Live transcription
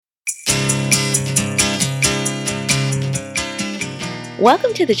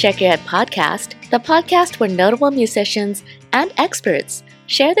Welcome to the Check Your Head podcast, the podcast where notable musicians and experts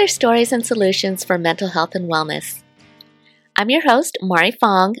share their stories and solutions for mental health and wellness. I'm your host, Mari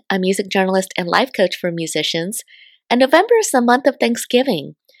Fong, a music journalist and life coach for musicians, and November is the month of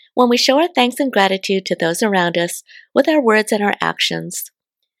Thanksgiving, when we show our thanks and gratitude to those around us with our words and our actions.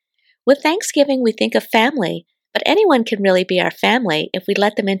 With Thanksgiving, we think of family, but anyone can really be our family if we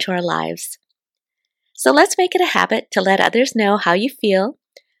let them into our lives. So let's make it a habit to let others know how you feel,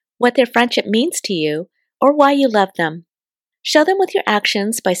 what their friendship means to you, or why you love them. Show them with your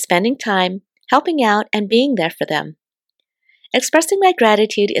actions by spending time, helping out, and being there for them. Expressing my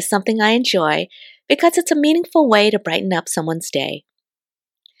gratitude is something I enjoy because it's a meaningful way to brighten up someone's day.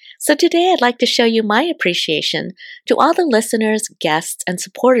 So today I'd like to show you my appreciation to all the listeners, guests, and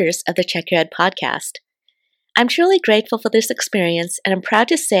supporters of the Check Your Head podcast. I'm truly grateful for this experience, and I'm proud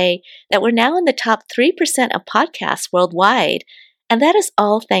to say that we're now in the top 3% of podcasts worldwide, and that is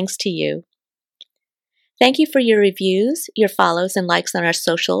all thanks to you. Thank you for your reviews, your follows and likes on our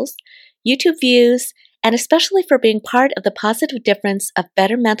socials, YouTube views, and especially for being part of the positive difference of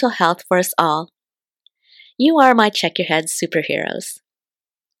better mental health for us all. You are my Check Your Head superheroes.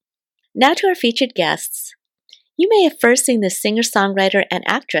 Now to our featured guests. You may have first seen this singer-songwriter and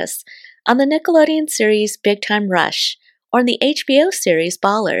actress on the Nickelodeon series Big Time Rush, or in the HBO series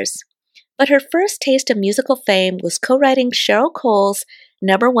Ballers. But her first taste of musical fame was co-writing Cheryl Cole's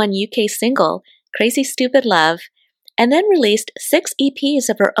 #1 UK single, Crazy Stupid Love, and then released 6 EPs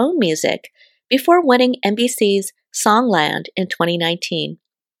of her own music before winning NBC's Songland in 2019.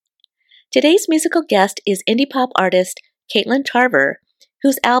 Today's musical guest is indie pop artist Caitlin Tarver,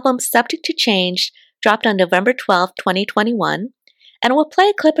 whose album Subject to Change dropped on November 12, 2021, and we'll play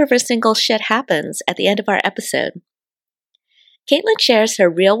a clip of her single Shit Happens at the end of our episode. Caitlin shares her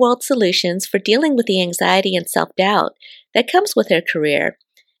real-world solutions for dealing with the anxiety and self-doubt that comes with her career,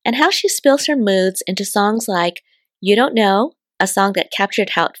 and how she spills her moods into songs like You Don't Know, a song that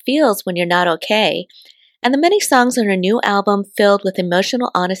captured how it feels when you're not okay, and the many songs on her new album filled with emotional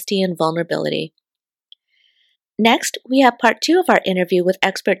honesty and vulnerability. Next, we have part 2 of our interview with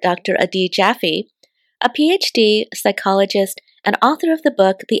expert Dr. Adi Jaffe, a PhD, psychologist, and author of the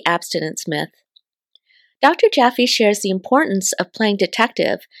book The Abstinence Myth. Dr. Jaffe shares the importance of playing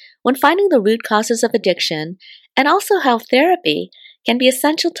detective when finding the root causes of addiction, and also how therapy can be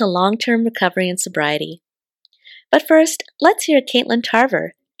essential to long-term recovery and sobriety. But first, let's hear Caitlin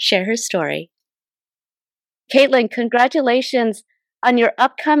Tarver share her story. Caitlin, congratulations on your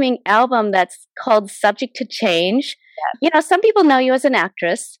upcoming album that's called Subject to Change. Yeah. You know, some people know you as an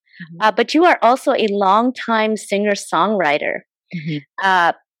actress, but you are also a longtime singer-songwriter.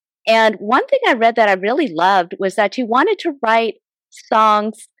 And one thing I read that I really loved was that you wanted to write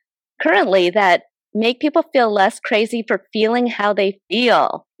songs currently that make people feel less crazy for feeling how they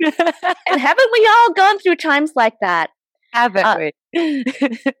feel. And haven't we all gone through times like that? Haven't we?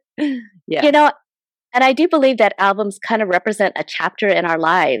 Yeah. You know, and I do believe that albums kind of represent a chapter in our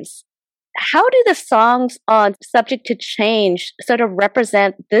lives. How do the songs on Subject to Change sort of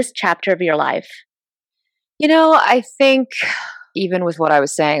represent this chapter of your life? You know, I think even with what I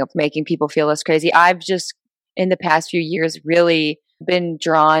was saying of making people feel less crazy, I've just in the past few years really been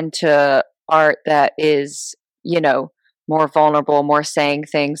drawn to art that is, you know, more vulnerable, more saying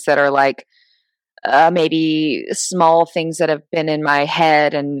things that are like maybe small things that have been in my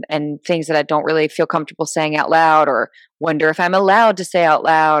head and things that I don't really feel comfortable saying out loud or wonder if I'm allowed to say out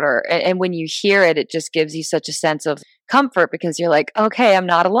loud. And when you hear it, it just gives you such a sense of comfort because you're like, okay, I'm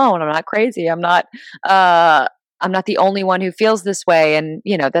not alone. I'm not crazy. I'm not the only one who feels this way. And,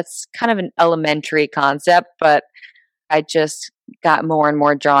 you know, that's kind of an elementary concept, but I just got more and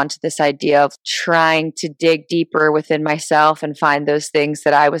more drawn to this idea of trying to dig deeper within myself and find those things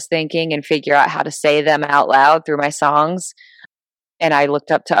that I was thinking and figure out how to say them out loud through my songs. And I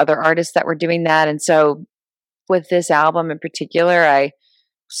looked up to other artists that were doing that. And so with this album in particular, I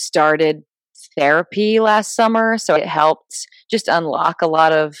started therapy last summer. So it helped just unlock a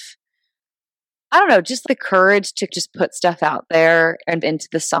lot of, I don't know, just the courage to just put stuff out there and into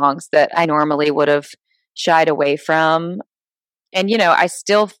the songs that I normally would have shied away from. And, you know, I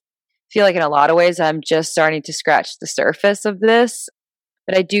still feel like in a lot of ways I'm just starting to scratch the surface of this.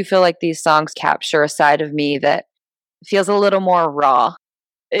 But I do feel like these songs capture a side of me that feels a little more raw,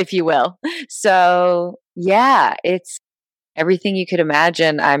 if you will. So, yeah, it's everything you could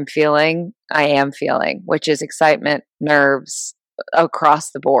imagine I am feeling, which is excitement, nerves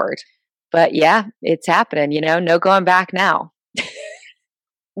across the board. But yeah, it's happening, you know, no going back now.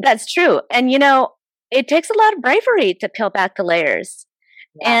 That's true. And, you know, it takes a lot of bravery to peel back the layers.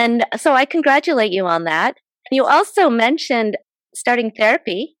 Yeah. And so I congratulate you on that. You also mentioned starting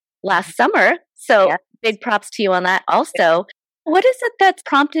therapy last summer. So Yeah. big props to you on that also. What is it that's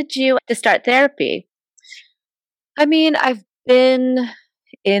prompted you to start therapy? I mean, I've been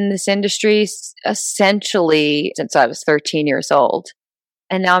in this industry essentially since I was 13 years old.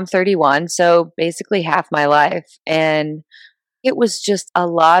 And now I'm 31. So basically half my life. And it was just a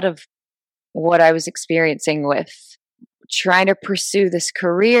lot of what I was experiencing with trying to pursue this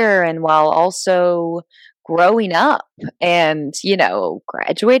career and while also growing up and,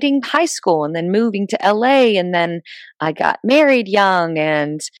 graduating high school and then moving to LA. And then I got married young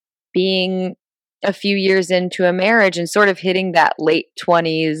and being a few years into a marriage and sort of hitting that late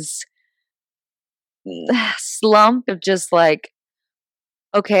 20s slump of just like,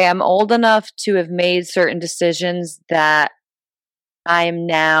 okay, I'm old enough to have made certain decisions that I am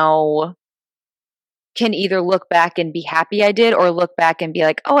now can either look back and be happy I did or look back and be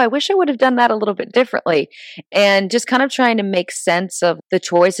like, oh, I wish I would have done that a little bit differently. And just kind of trying to make sense of the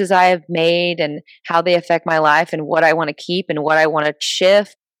choices I have made and how they affect my life and what I want to keep and what I want to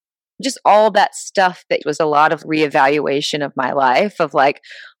shift. Just all that stuff that was a lot of reevaluation of my life of like,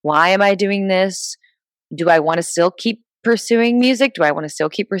 why am I doing this? Do I want to still keep pursuing music? Do I want to still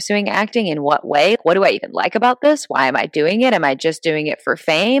keep pursuing acting? In what way? What do I even like about this? Why am I doing it? Am I just doing it for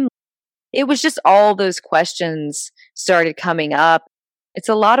fame? It was just all those questions started coming up. It's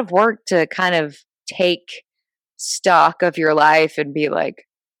a lot of work to kind of take stock of your life and be like,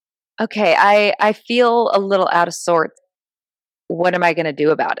 okay, I feel a little out of sorts. What am I going to do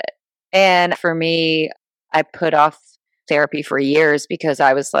about it? And for me, I put off therapy for years because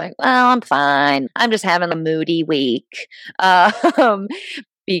I was like, well, I'm fine. I'm just having a moody week.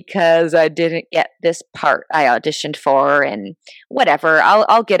 Because I didn't get this part I auditioned for and whatever,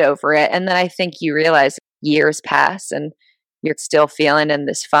 I'll get over it. And then I think you realize years pass and you're still feeling in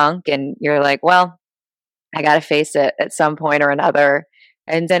this funk and you're like, well, I got to face it at some point or another.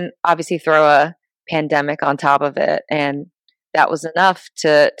 And then obviously throw a pandemic on top of it. And that was enough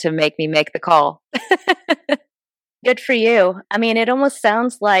to make me make the call. Good for you. I mean, it almost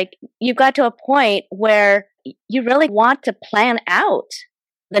sounds like you got to a point where you really want to plan out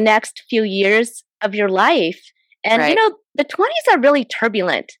the next few years of your life. And, Right. The 20s are really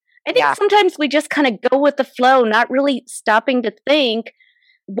turbulent. I think Yeah. sometimes we just kind of go with the flow, not really stopping to think,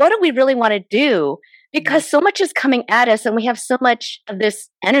 what do we really want to do? Because so much is coming at us and we have so much of this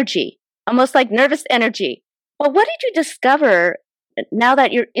energy, almost like nervous energy. Well, what did you discover now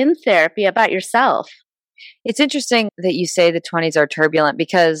that you're in therapy about yourself? It's interesting that you say the 20s are turbulent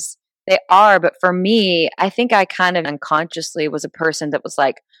because they are, but for me, I think I kind of unconsciously was a person that was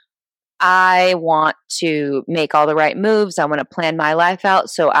like, I want to make all the right moves. I want to plan my life out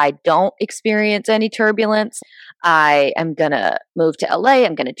so I don't experience any turbulence. I am going to move to LA.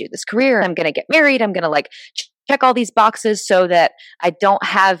 I'm going to do this career. I'm going to get married. I'm going to check all these boxes so that I don't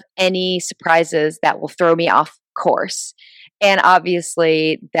have any surprises that will throw me off course. And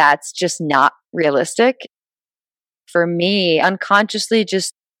obviously, that's just not realistic. For me, unconsciously,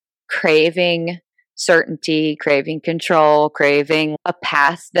 just craving certainty, craving control, craving a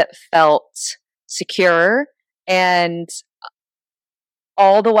path that felt secure, and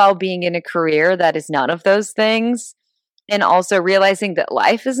all the while being in a career that is none of those things, and also realizing that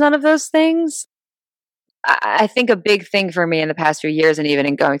life is none of those things. I think a big thing for me in the past few years, and even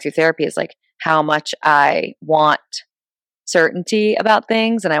in going through therapy, is like how much I want certainty about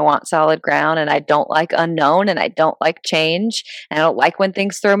things and I want solid ground and I don't like unknown and I don't like change and I don't like when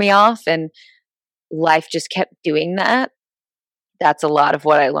things throw me off, and life just kept doing that. That's a lot of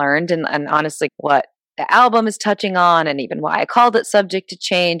what I learned, and honestly what the album is touching on and even why I called it Subject to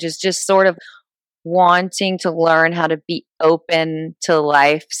Change is just sort of wanting to learn how to be open to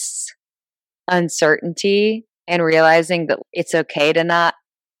life's uncertainty and realizing that it's okay to not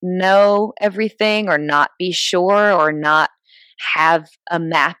know everything or not be sure or not have a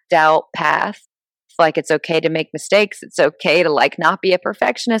mapped out path. Like it's okay to make mistakes. It's okay to not be a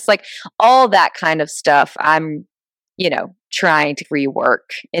perfectionist. Like all that kind of stuff I'm, trying to rework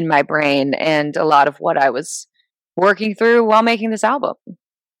in my brain, and a lot of what I was working through while making this album.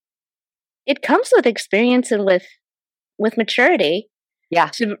 It comes with experience and with maturity. Yeah.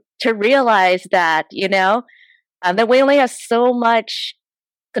 To realize that, that we only have so much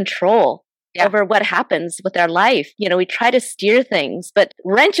control over what happens with our life. We try to steer things, but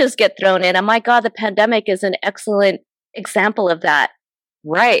wrenches get thrown in. And my God, the pandemic is an excellent example of that.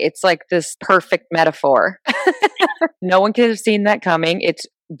 Right. It's like this perfect metaphor. No one could have seen that coming. It's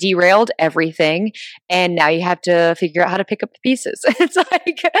derailed everything. And now you have to figure out how to pick up the pieces. It's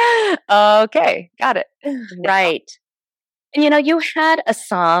like, okay, got it. Right. And you had a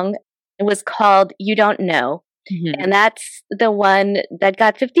song, it was called You Don't Know. Mhm. And that's the one that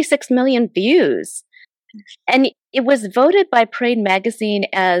got 56 million views. And it was voted by Parade Magazine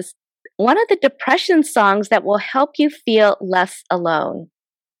as one of the depression songs that will help you feel less alone.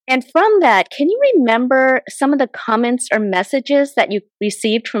 And from that, can you remember some of the comments or messages that you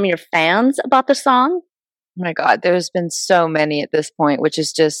received from your fans about the song? Oh my God, there's been so many at this point, which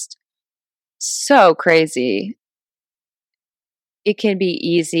is just so crazy. It can be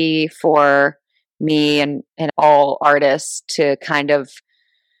easy for me and all artists to kind of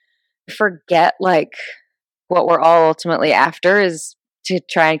forget like what we're all ultimately after is to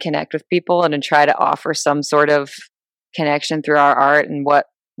try and connect with people and to try to offer some sort of connection through our art and what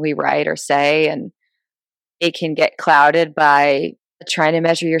we write or say. And it can get clouded by trying to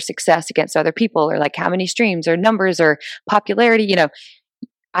measure your success against other people or like how many streams or numbers or popularity.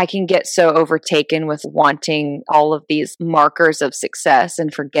 I can get so overtaken with wanting all of these markers of success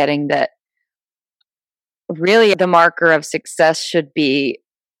and forgetting that really the marker of success should be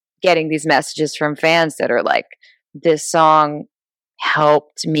getting these messages from fans that are like, this song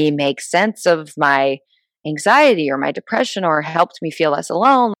helped me make sense of my anxiety or my depression or helped me feel less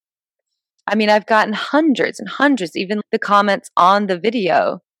alone. I mean, I've gotten hundreds and hundreds, even the comments on the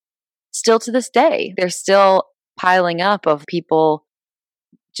video, still to this day, they're still piling up of people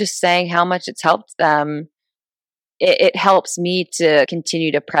just saying how much it's helped them. It helps me to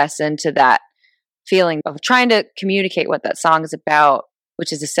continue to press into that feeling of trying to communicate what that song is about,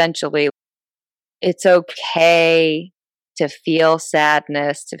 which is essentially it's okay to feel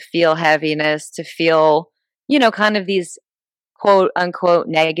sadness, to feel heaviness, to feel, kind of these quote unquote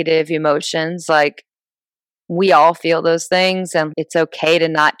negative emotions. Like we all feel those things, and it's okay to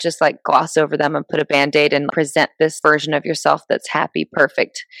not just like gloss over them and put a band-aid and present this version of yourself that's happy,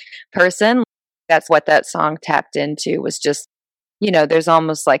 perfect person. That's what that song tapped into was just, there's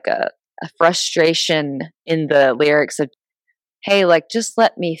almost like a frustration in the lyrics of, hey, like, just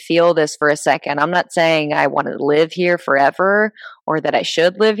let me feel this for a second. I'm not saying I want to live here forever or that I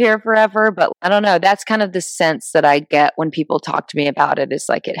should live here forever, but I don't know. That's kind of the sense that I get when people talk to me about it is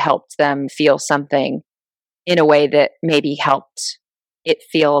like it helped them feel something in a way that maybe helped it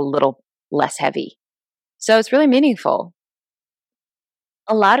feel a little less heavy. So it's really meaningful.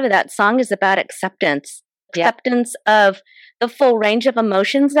 A lot of that song is about acceptance, acceptance of the full range of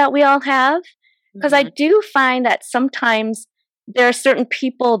emotions that we all have. Because I do find that sometimes there are certain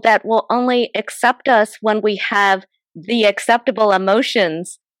people that will only accept us when we have the acceptable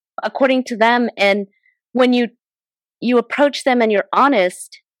emotions according to them. And when you approach them and you're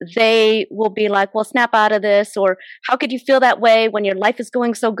honest, they will be like, well, snap out of this, or how could you feel that way when your life is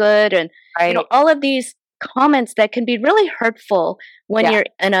going so good? And all of these comments that can be really hurtful when you're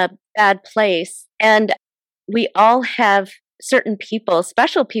in a bad place. And we all have certain people,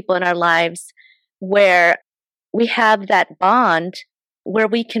 special people in our lives where we have that bond where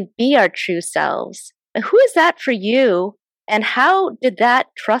we can be our true selves. Who is that for you? And how did that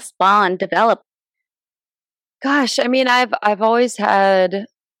trust bond develop? Gosh, I mean, I've always had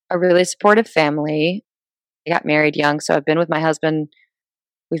a really supportive family. I got married young, so I've been with my husband.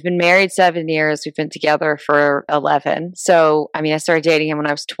 We've been married 7 years. We've been together for 11. So, I mean, I started dating him when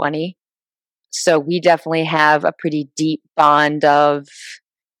I was 20. So we definitely have a pretty deep bond of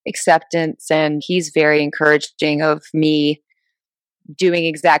acceptance, and he's very encouraging of me doing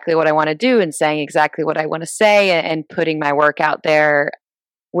exactly what I want to do and saying exactly what I want to say and putting my work out there,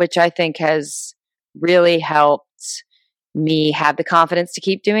 which I think has really helped me have the confidence to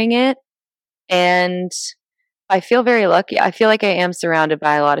keep doing it. And I feel very lucky. I feel like I am surrounded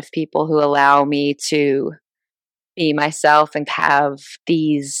by a lot of people who allow me to be myself and have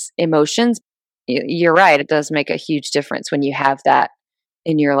these emotions. You're right. It does make a huge difference when you have that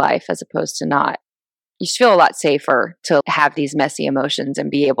in your life as opposed to not. You just feel a lot safer to have these messy emotions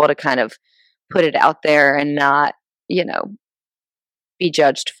and be able to kind of put it out there and not, be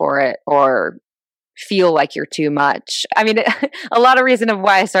judged for it or feel like you're too much. I mean, a lot of reason of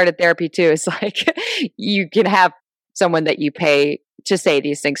why I started therapy too is like you can have someone that you pay to say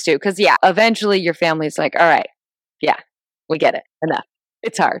these things to. Because eventually your family's like, all right, we get it. Enough.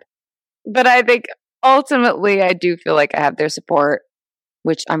 It's hard. But I think ultimately I do feel like I have their support,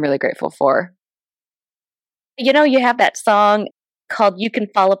 which I'm really grateful for. You have that song called You Can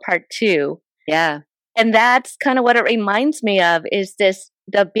Fall Apart Too. Yeah. And that's kind of what it reminds me of is the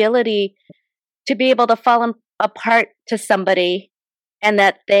ability to be able to fall apart to somebody and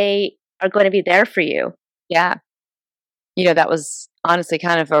that they are going to be there for you. Yeah. That was honestly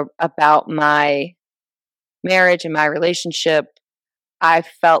kind of about my marriage and my relationship. I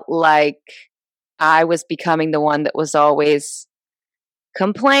felt like I was becoming the one that was always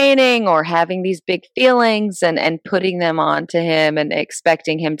complaining or having these big feelings and putting them onto him and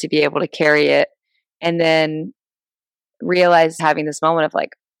expecting him to be able to carry it. And then realize having this moment of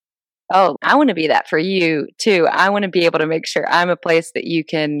like, oh, I want to be that for you too. I want to be able to make sure I'm a place that you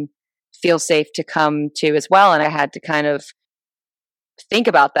can feel safe to come to as well. And I had to kind of think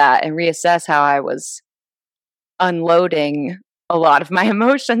about that and reassess how I was unloading a lot of my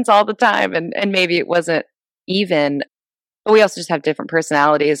emotions all the time. And maybe it wasn't even, but we also just have different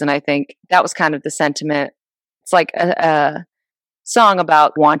personalities. And I think that was kind of the sentiment. It's like a song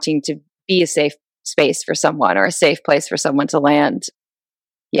about wanting to be a safe space for someone or a safe place for someone to land.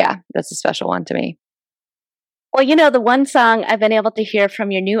 Yeah, that's a special one to me. Well, the one song I've been able to hear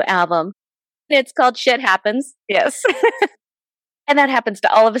from your new album, it's called Shit Happens. Yes. And that happens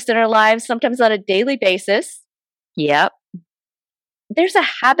to all of us in our lives, sometimes on a daily basis. Yep. There's a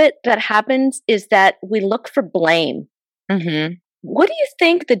habit that happens is that we look for blame. Mm-hmm. What do you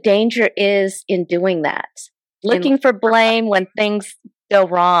think the danger is in doing that? Looking for blame when things go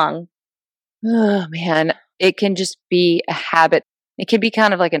wrong. Oh, man. It can just be a habit. It can be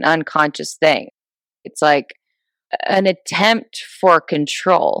kind of like an unconscious thing. It's like an attempt for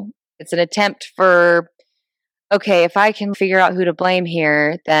control. It's an attempt for, okay, if I can figure out who to blame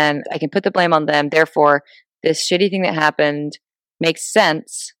here, then I can put the blame on them. Therefore, this shitty thing that happened makes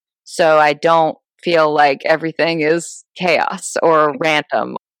sense. So I don't feel like everything is chaos or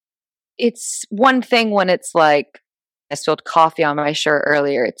random. It's one thing when it's like, I spilled coffee on my shirt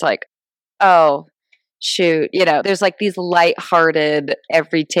earlier. It's like, oh, shoot, there's like these lighthearted,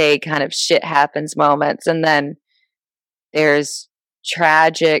 everyday kind of shit happens moments. And then there's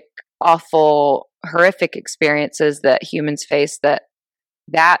tragic, awful, horrific experiences that humans face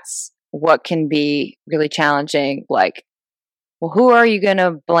that's what can be really challenging. Like, well, who are you going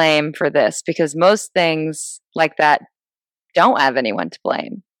to blame for this? Because most things like that don't have anyone to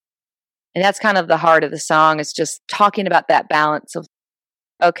blame. And that's kind of the heart of the song, is just talking about that balance of,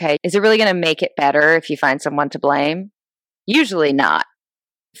 okay, is it really going to make it better if you find someone to blame? Usually not.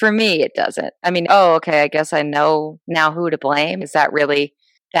 For me, it doesn't. I mean, oh, okay, I guess I know now who to blame. Is that really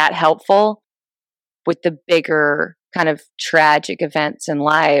that helpful? With the bigger kind of tragic events in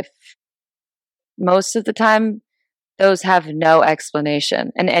life, most of the time, those have no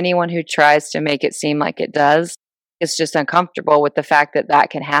explanation. And anyone who tries to make it seem like it does is just uncomfortable with the fact that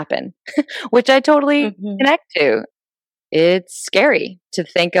that can happen, which I totally connect to. It's scary to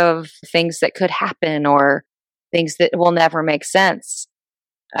think of things that could happen or things that will never make sense.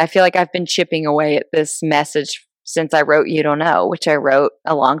 I feel like I've been chipping away at this message since I wrote You Don't Know, which I wrote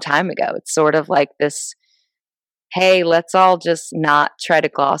a long time ago. It's sort of like this, hey, let's all just not try to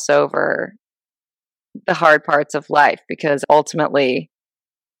gloss over the hard parts of life, because ultimately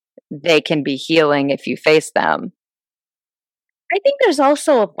they can be healing if you face them. I think there's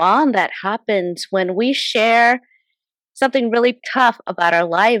also a bond that happens when we share something really tough about our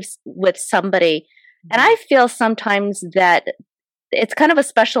lives with somebody. And I feel sometimes that it's kind of a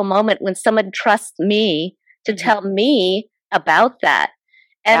special moment when someone trusts me to tell me about that.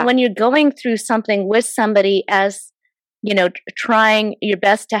 And when you're going through something with somebody, as trying your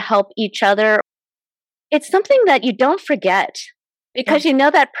best to help each other, it's something that you don't forget, because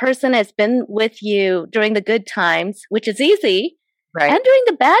that person has been with you during the good times, which is easy, and during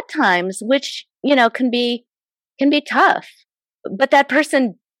the bad times, which can be tough. But that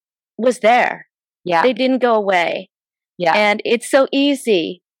person was there. Yeah, they didn't go away. Yeah, and it's so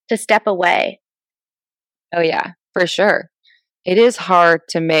easy to step away. Oh yeah, for sure. It is hard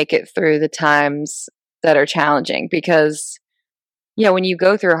to make it through the times that are challenging, because when you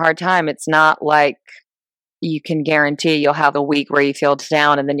go through a hard time, it's not like you can guarantee you'll have a week where you feel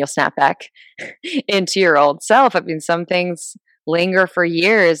down and then you'll snap back into your old self. I mean, some things linger for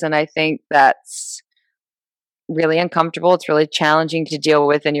years, and I think that's really uncomfortable. It's really challenging to deal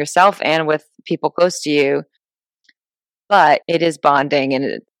with in yourself and with people close to you. But it is bonding, and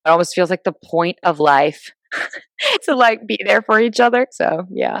it almost feels like the point of life to like be there for each other. So,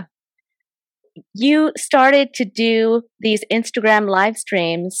 yeah. You started to do these Instagram live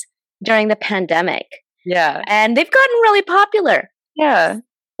streams during the pandemic. Yeah. And they've gotten really popular. Yeah.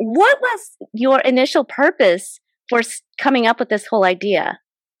 What was your initial purpose for coming up with this whole idea?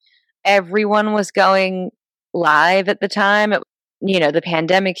 Everyone was going live at the time. The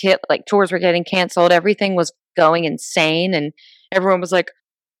pandemic hit, like tours were getting canceled. Everything was going insane. And everyone was like,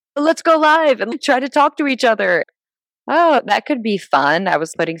 let's go live and try to talk to each other. Oh, that could be fun. I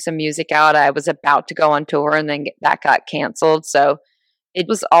was putting some music out. I was about to go on tour, and then that got canceled. So it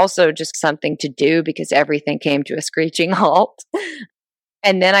was also just something to do because everything came to a screeching halt.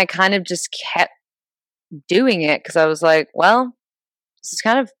 And then I kind of just kept doing it because I was like, well, this is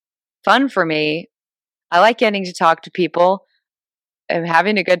kind of fun for me. I like getting to talk to people. I'm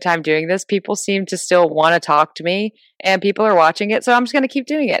having a good time doing this. People seem to still want to talk to me and people are watching it. So I'm just going to keep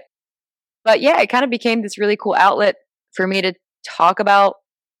doing it. But yeah, it kind of became this really cool outlet for me to talk about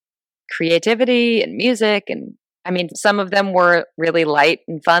creativity and music. And I mean, some of them were really light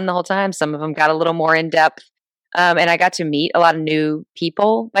and fun the whole time. Some of them got a little more in depth. And I got to meet a lot of new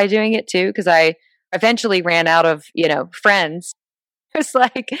people by doing it too, because I eventually ran out of, friends. It's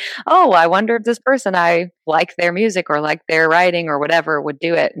like, oh, I wonder if this person, I like their music or like their writing or whatever, would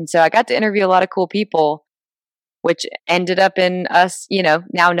do it. And so I got to interview a lot of cool people, which ended up in us,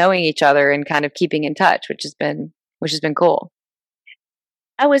 now knowing each other and kind of keeping in touch, which has been cool.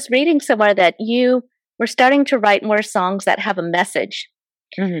 I was reading somewhere that you were starting to write more songs that have a message,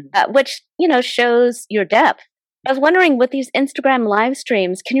 which, shows your depth. I was wondering, with these Instagram live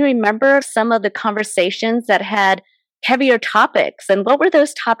streams, can you remember some of the conversations that had heavier topics, and what were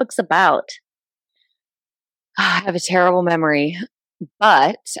those topics about? I have a terrible memory,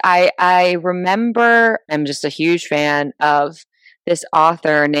 but I remember, I'm just a huge fan of this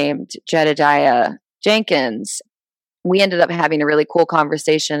author named Jedediah Jenkins. We ended up having a really cool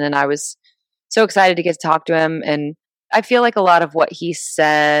conversation, and I was so excited to get to talk to him. And I feel like a lot of what he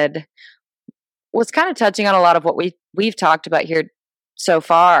said was kind of touching on a lot of what we've talked about here so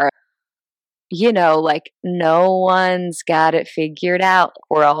far. Like, no one's got it figured out.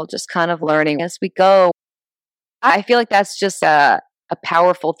 We're all just kind of learning as we go. I feel like that's just a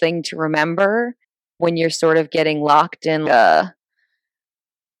powerful thing to remember when you're sort of getting locked in a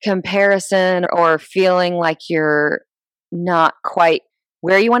comparison or feeling like you're not quite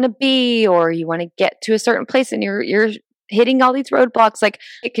where you want to be, or you want to get to a certain place and you're hitting all these roadblocks. Like,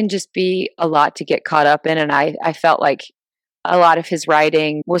 it can just be a lot to get caught up in. And I felt like a lot of his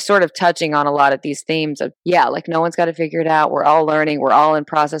writing was sort of touching on a lot of these themes of, like, no one's got to figure it out. We're all learning. We're all in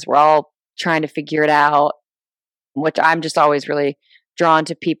process. We're all trying to figure it out, which I'm just always really drawn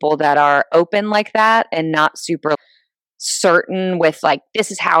to people that are open like that and not super certain with, like,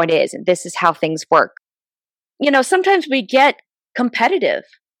 this is how it is and this is how things work. Sometimes we get competitive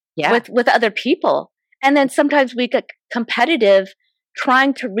with other people. And then sometimes we get competitive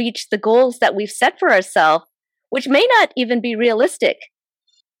trying to reach the goals that we've set for ourselves, which may not even be realistic,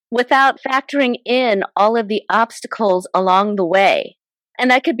 without factoring in all of the obstacles along the way. And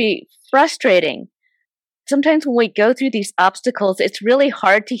that could be frustrating. Sometimes when we go through these obstacles, it's really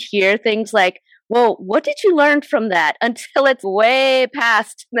hard to hear things like, well, what did you learn from that? Until it's way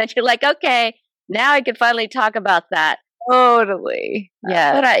past. And then you're like, okay, now I can finally talk about that. Totally.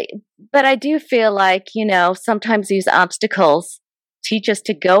 Yeah. But I do feel like, sometimes these obstacles teach us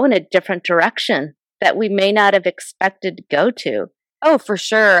to go in a different direction that we may not have expected to go to. Oh, for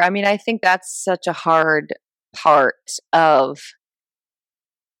sure. I mean, I think that's such a hard part of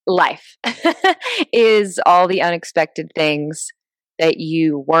life is all the unexpected things that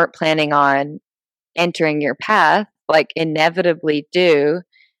you weren't planning on entering your path, like, inevitably do.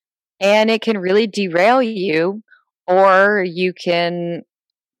 And it can really derail you, or you can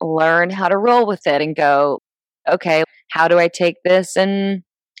learn how to roll with it and go, okay, how do I take this and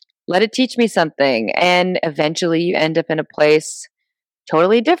let it teach me something? And eventually you end up in a place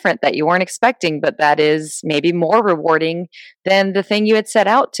totally different that you weren't expecting, but that is maybe more rewarding than the thing you had set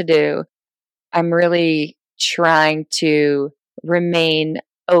out to do. I'm really trying to remain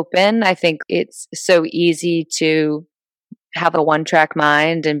open. I think it's so easy to have a one-track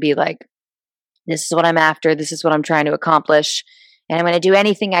mind and be like, this is what I'm after. This is what I'm trying to accomplish. And I'm going to do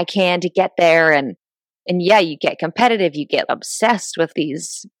anything I can to get there. And yeah, you get competitive. You get obsessed with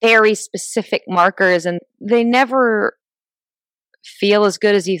these very specific markers, and they never feel as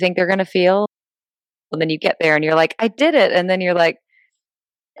good as you think they're going to feel. And then you get there and you're like, I did it. And then you're like,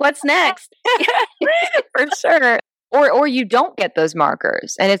 what's next? For sure. Or you don't get those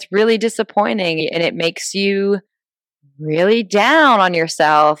markers, and it's really disappointing, and it makes you really down on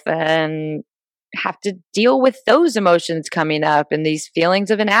yourself and have to deal with those emotions coming up and these feelings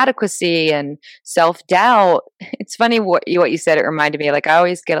of inadequacy and self-doubt. It's funny what you said. It reminded me, like, I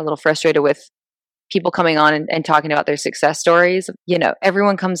always get a little frustrated with people coming on and talking about their success stories.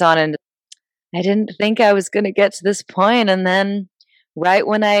 Everyone comes on and, I didn't think I was going to get to this point, and then right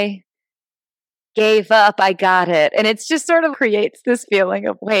when I gave up, I got it. And it's just sort of creates this feeling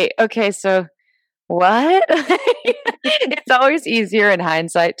of, wait, okay, so what? It's always easier in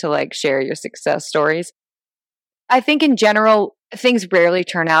hindsight to, like, share your success stories. I think in general, things rarely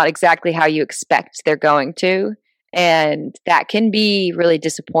turn out exactly how you expect they're going to. And that can be really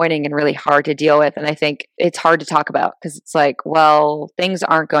disappointing and really hard to deal with. And I think it's hard to talk about because it's like, well, things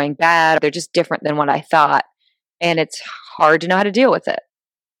aren't going bad. They're just different than what I thought. And it's hard to know how to deal with it.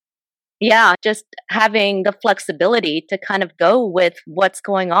 Yeah, just having the flexibility to kind of go with what's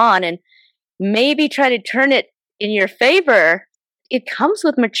going on and maybe try to turn it in your favor. It comes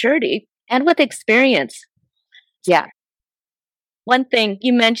with maturity and with experience. Yeah. One thing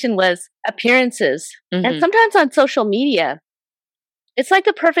you mentioned was appearances. Mm-hmm. And sometimes on social media, it's like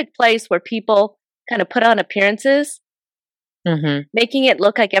the perfect place where people kind of put on appearances, Mm-hmm. making it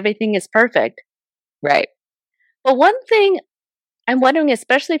look like everything is perfect. Right. But one thing I'm wondering,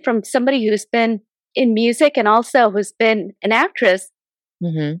 especially from somebody who's been in music and also who's been an actress,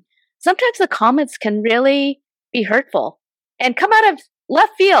 Mm-hmm. sometimes the comments can really be hurtful and come out of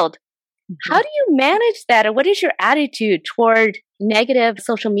left field. Mm-hmm. How do you manage that? Or what is your attitude toward negative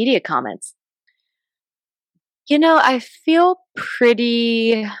social media comments? I feel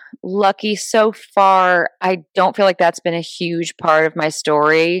pretty lucky so far. I don't feel like that's been a huge part of my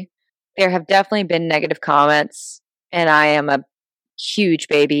story. There have definitely been negative comments, and I am a huge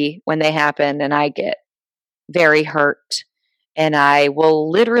baby when they happen, and I get very hurt. And I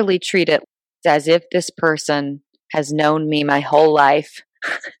will literally treat it as if this person has known me my whole life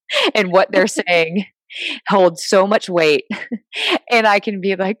and what they're saying holds so much weight. And I can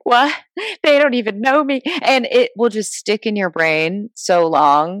be like, what? They don't even know me. And it will just stick in your brain so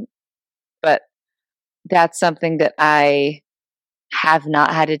long. But that's something that I have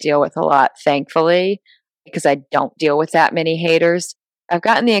not had to deal with a lot, thankfully, because I don't deal with that many haters. I've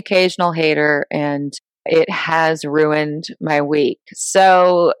gotten the occasional hater, and it has ruined my week.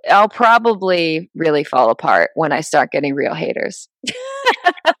 So I'll probably really fall apart when I start getting real haters.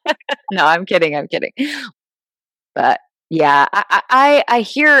 No, I'm kidding. But yeah, I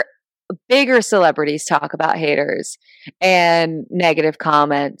hear bigger celebrities talk about haters and negative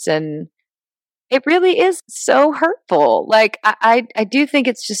comments, and it really is so hurtful. Like, I do think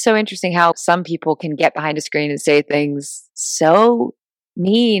it's just so interesting how some people can get behind a screen and say things so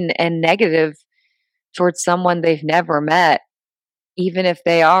mean and negative towards someone they've never met, even if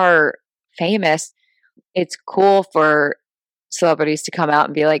they are famous. It's cool for celebrities to come out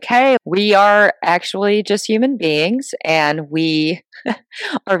and be like, hey, we are actually just human beings, and we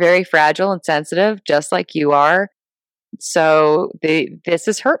are very fragile and sensitive, just like you are. So this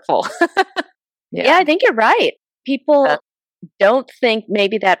is hurtful. Yeah, I think you're right. People don't think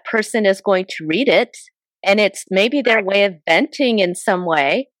maybe that person is going to read it, and it's maybe their way of venting in some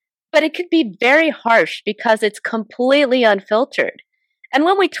way, but it could be very harsh because it's completely unfiltered. And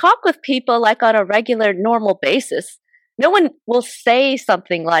when we talk with people like on a regular, normal basis, no one will say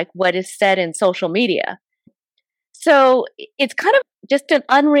something like what is said in social media. So it's kind of just an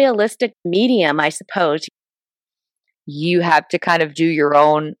unrealistic medium, I suppose. You have to kind of do your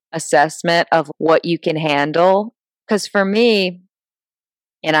own assessment of what you can handle. Because for me,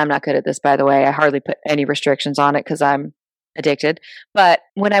 and I'm not good at this, by the way, I hardly put any restrictions on it because I'm addicted. But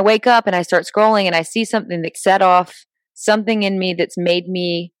when I wake up and I start scrolling and I see something that set off something in me that's made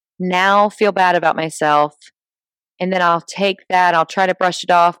me now feel bad about myself, and then I'll take that, I'll try to brush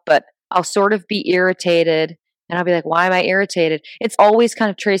it off, but I'll sort of be irritated. And I'll be like, why am I irritated? It's always kind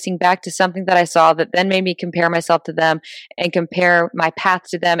of tracing back to something that I saw that then made me compare myself to them and compare my path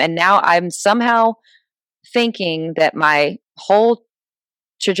to them. And now I'm somehow thinking that my whole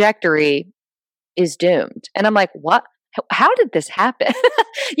trajectory is doomed. And I'm like, what? How did this happen?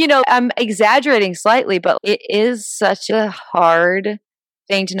 I'm exaggerating slightly, but it is such a hard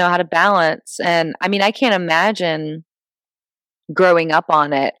thing to know how to balance. And I mean, I can't imagine growing up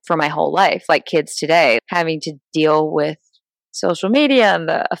on it for my whole life, like kids today, having to deal with social media and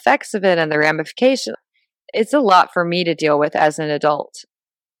the effects of it and the ramifications. It's a lot for me to deal with as an adult.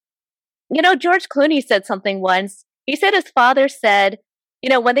 George Clooney said something once. He said his father said,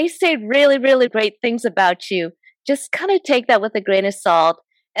 when they say really, really great things about you, just kind of take that with a grain of salt.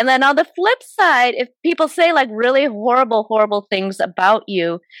 And then on the flip side, if people say like really horrible, horrible things about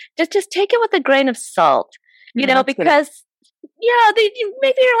you, just take it with a grain of salt, because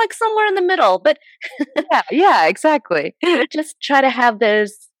maybe you're like somewhere in the middle, but yeah, exactly. Just try to have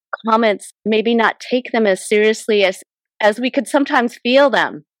those comments, maybe not take them as seriously as we could sometimes feel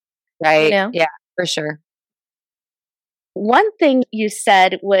them. Right. Yeah, for sure. One thing you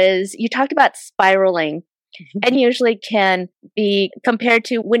said was you talked about spiraling, and usually can be compared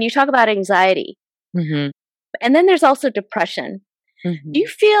to when you talk about anxiety. Mm-hmm. And then there's also depression. Mm-hmm. Do you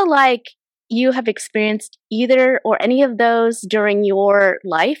feel like you have experienced either or any of those during your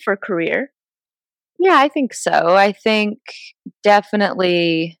life or career? Yeah, I think so. I think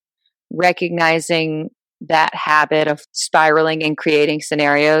definitely recognizing that habit of spiraling and creating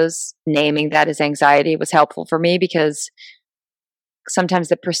scenarios, naming that as anxiety was helpful for me because sometimes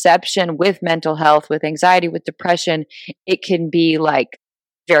the perception with mental health, with anxiety, with depression, it can be like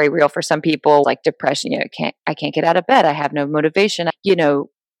very real for some people, like depression. I can't get out of bed. I have no motivation.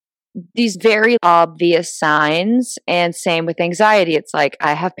 These very obvious signs. And same with anxiety. It's like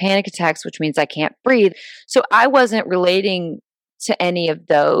I have panic attacks, which means I can't breathe. So I wasn't relating to any of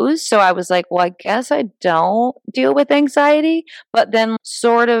those. So I was like, well, I guess I don't deal with anxiety. But then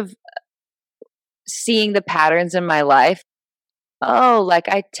sort of seeing the patterns in my life. Oh, like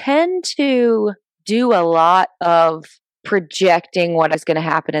I tend to do a lot of projecting what is going to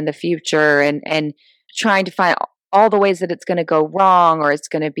happen in the future and trying to find all the ways that it's going to go wrong, or it's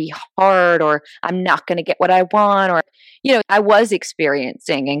going to be hard, or I'm not going to get what I want, or I was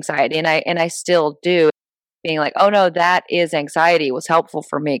experiencing anxiety, and I still do. Being like, oh no, that is anxiety, was helpful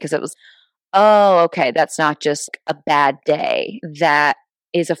for me because it was, oh, okay, that's not just a bad day. That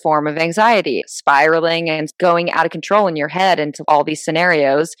is a form of anxiety, spiraling and going out of control in your head into all these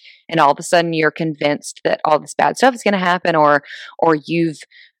scenarios, and all of a sudden you're convinced that all this bad stuff is going to happen, or you've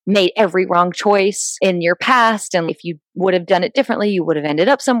made every wrong choice in your past, and if you would have done it differently, you would have ended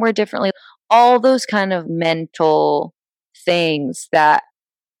up somewhere differently. All those kind of mental things that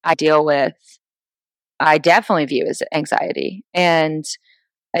I deal with, I definitely view as anxiety, and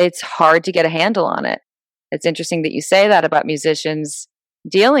it's hard to get a handle on it. It's interesting that you say that about musicians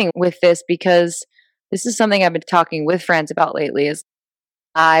dealing with this, because this is something I've been talking with friends about lately. Is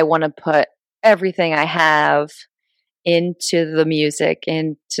I want to put everything I have into the music,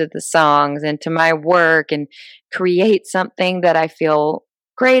 into the songs, into my work, and create something that I feel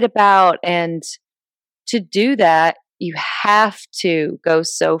great about. And to do that, you have to go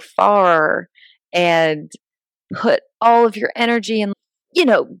so far and put all of your energy and,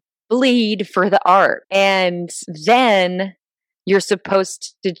 bleed for the art. And then you're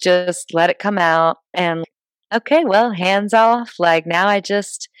supposed to just let it come out and, okay, well, hands off. Like now I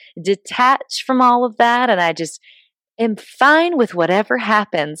just detach from all of that, and I just am fine with whatever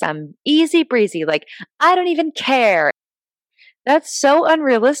happens. I'm easy breezy. Like I don't even care. That's so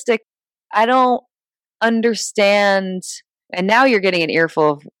unrealistic. I don't understand. And now you're getting an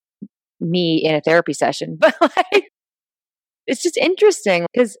earful of me in a therapy session, but it's just interesting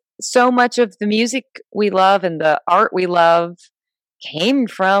because so much of the music we love and the art we love came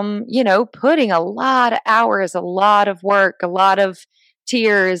from, putting a lot of hours, a lot of work, a lot of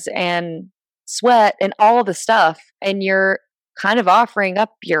tears and sweat and all the stuff. And you're kind of offering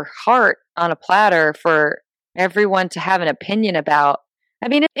up your heart on a platter for everyone to have an opinion about. I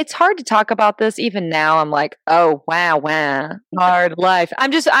mean, it's hard to talk about this even now. I'm like, oh, wow, hard life.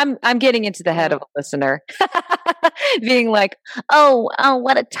 I'm getting into the head of a listener being like, oh,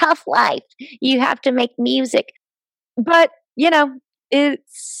 what a tough life. You have to make music. But, it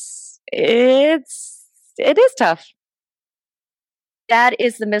is tough. That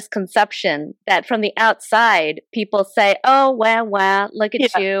is the misconception that from the outside, people say, oh, wow, look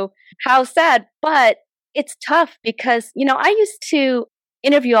at you. How sad. But it's tough because, I used to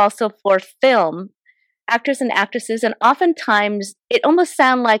interview also for film, actors and actresses, and oftentimes it almost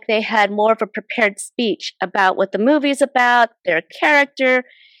sounded like they had more of a prepared speech about what the movie is about, their character.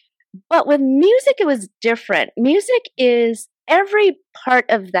 But with music, it was different. Music is, every part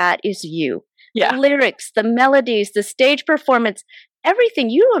of that is you. Yeah. The lyrics, the melodies, the stage performance, everything.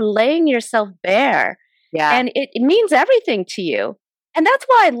 You are laying yourself bare. Yeah. And it means everything to you. And that's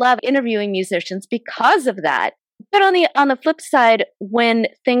why I love interviewing musicians, because of that. But on the flip side, when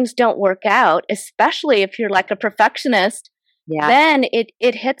things don't work out, especially if you're like a perfectionist, then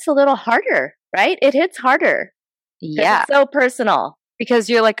it hits a little harder, right? It hits harder. Yeah. It's so personal. Because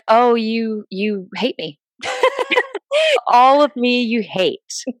you're like, oh, you hate me. All of me you hate.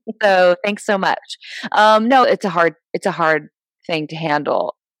 So thanks so much. No, it's a hard thing to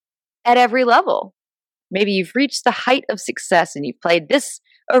handle at every level. Maybe you've reached the height of success and you've played this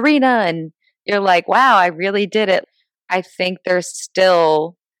arena and you're like, wow, I really did it. I think there's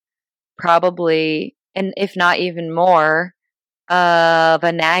still probably, and if not even more, of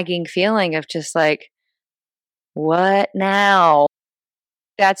a nagging feeling of just like, what now?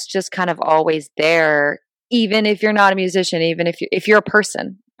 That's just kind of always there, even if you're not a musician, even if you're a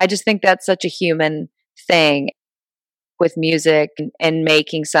person. I just think that's such a human thing with music and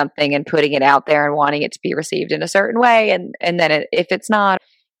making something and putting it out there and wanting it to be received in a certain way. And then if it's not,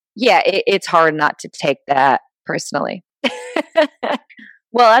 it's hard not to take that personally.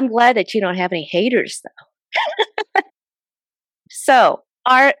 Well, I'm glad that you don't have any haters, though. So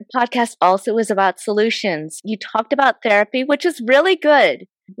our podcast also is about solutions. You talked about therapy, which is really good.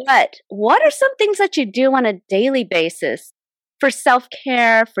 But what are some things that you do on a daily basis for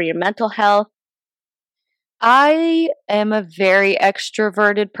self-care, for your mental health? I am a very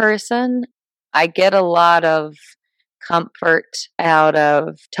extroverted person. I get a lot of comfort out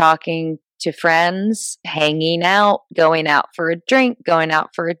of talking to friends, hanging out, going out for a drink, going out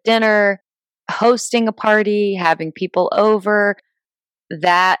for a dinner, hosting a party, having people over.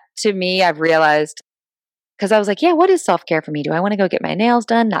 That to me, I've realized because I was like, yeah, what is self care for me? Do I want to go get my nails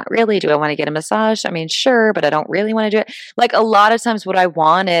done? Not really. Do I want to get a massage? I mean, sure, but I don't really want to do it. Like a lot of times, what I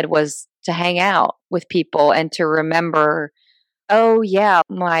wanted was to hang out with people and to remember, oh, yeah,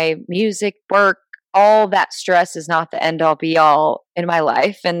 my music, work, all that stress is not the end all be all in my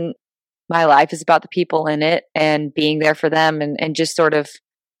life. And my life is about the people in it and being there for them and just sort of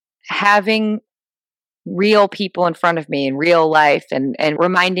having real people in front of me in real life and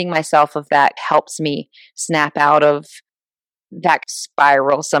reminding myself of that helps me snap out of that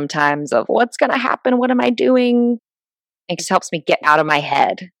spiral sometimes of what's going to happen, what am I doing? It just helps me get out of my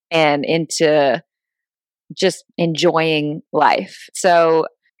head and into just enjoying life. So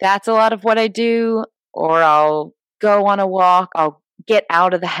that's a lot of what I do. Or I'll go on a walk, I'll get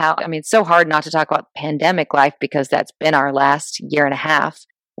out of the house. I mean, it's so hard not to talk about pandemic life because that's been our last year and a half,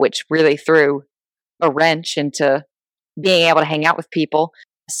 which really threw a wrench into being able to hang out with people.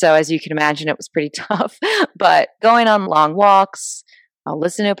 So as you can imagine, it was pretty tough. But going on long walks, I'll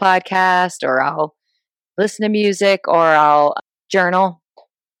listen to a podcast or I'll listen to music or I'll journal.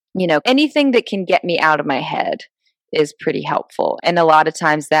 You know, anything that can get me out of my head is pretty helpful. And a lot of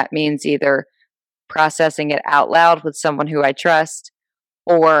times that means either processing it out loud with someone who I trust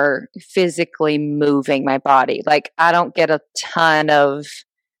or physically moving my body. Like I don't get a ton of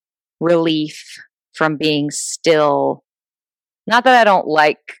relief from being still. Not that I don't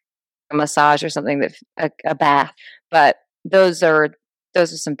like a massage or something that a bath, but those are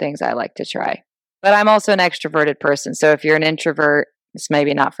some things I like to try. But I'm also an extroverted person, so if you're an introvert, it's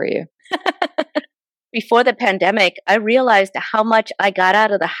maybe not for you. Before the pandemic, I realized how much I got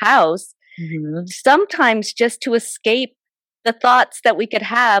out of the house, sometimes just to escape the thoughts that we could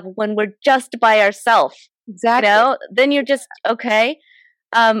have when we're just by ourselves. Exactly. You know, then you're just okay.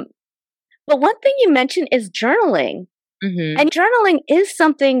 But one thing you mentioned is journaling. And journaling is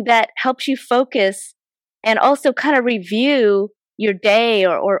something that helps you focus and also kind of review your day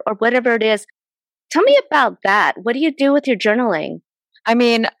or whatever it is. Tell me about that. What do you do with your journaling? I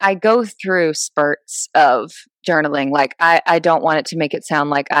mean, I go through spurts of journaling. Like, I don't want it to make it sound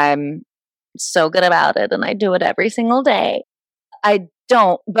like I'm so good about it and I do it every single day. I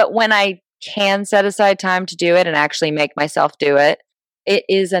don't. But when I can set aside time to do it and actually make myself do it, it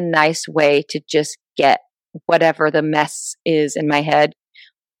is a nice way to just get whatever the mess is in my head.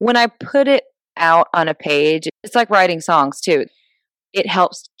 When I put it out on a page, it's like writing songs too. It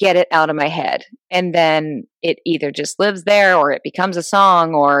helps get it out of my head. And then it either just lives there or it becomes a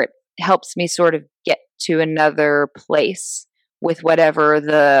song or it helps me sort of get to another place with whatever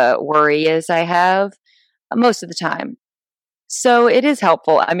the worry is I have most of the time. So it is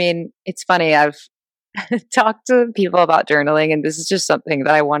helpful. I mean, it's funny. I've talked to people about journaling, and this is just something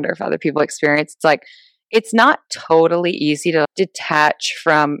that I wonder if other people experience. It's like, it's not totally easy to detach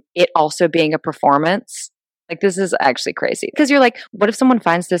from it also being a performance. Like, this is actually crazy because you're like, what if someone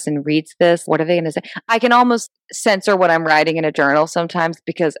finds this and reads this? What are they going to say? I can almost censor what I'm writing in a journal sometimes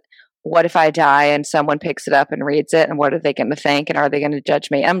because what if I die and someone picks it up and reads it? And what are they going to think? And are they going to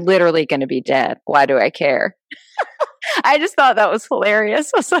judge me? I'm literally going to be dead. Why do I care? I just thought that was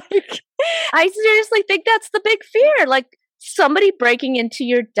hilarious. I was like, I seriously think that's the big fear. Like somebody breaking into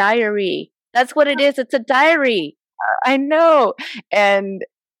your diary. That's what it is. It's a diary. I know. And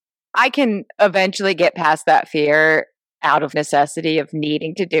I can eventually get past that fear out of necessity of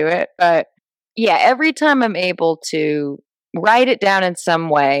needing to do it. But yeah, every time I'm able to write it down in some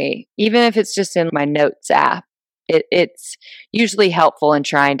way, even if it's just in my notes app, it's usually helpful in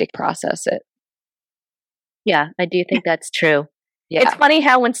trying to process it. Yeah, I do think that's true. Yeah. It's funny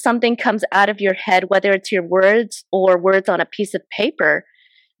how when something comes out of your head, whether it's your words or words on a piece of paper,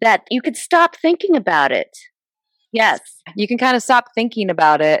 that you could stop thinking about it. Yes. You can kind of stop thinking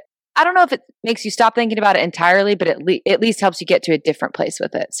about it. I don't know if it makes you stop thinking about it entirely, but at least helps you get to a different place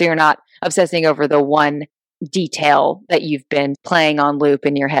with it. So you're not obsessing over the one detail that you've been playing on loop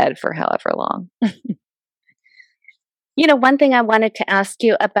in your head for however long. You know, one thing I wanted to ask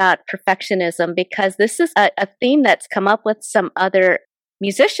you about perfectionism, because this is a theme that's come up with some other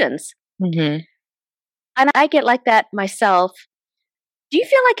musicians. And I get like that myself. Do you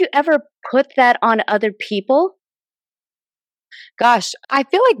feel like you ever put that on other people? Gosh, I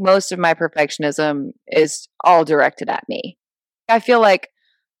feel like most of my perfectionism is all directed at me. I feel like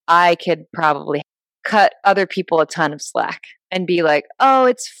I could probably cut other people a ton of slack and be like, oh,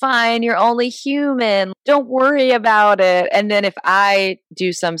 it's fine. You're only human. Don't worry about it. And then if I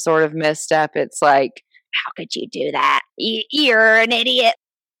do some sort of misstep, it's like, how could you do that? You're an idiot.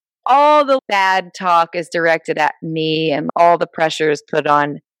 All the bad talk is directed at me and all the pressure is put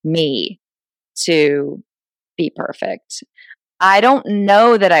on me to be perfect. I don't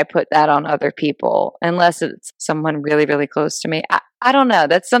know that I put that on other people unless it's someone really, really close to me. I don't know.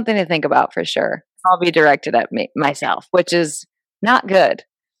 That's something to think about for sure. I'll be directed at me myself, which is not good.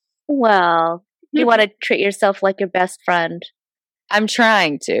 Well, you want to treat yourself like your best friend. I'm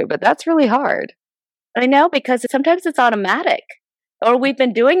trying to, but that's really hard. I know, because sometimes it's automatic, or we've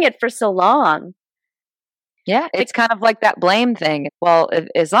been doing it for so long. Yeah, it's kind of like that blame thing. Well,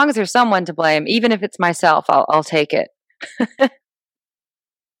 as long as there's someone to blame, even if it's myself, I'll take it.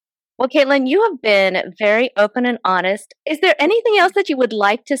 Well, Caitlin, you have been very open and honest. Is there anything else that you would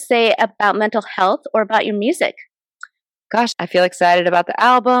like to say about mental health or about your music? Gosh, I feel excited about the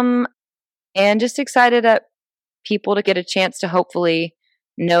album and just excited at people to get a chance to hopefully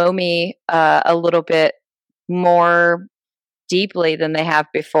know me a little bit more deeply than they have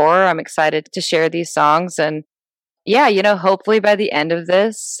before. I'm excited to share these songs. And yeah, hopefully by the end of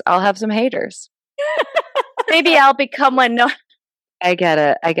this, I'll have some haters. Maybe I'll become one. No. I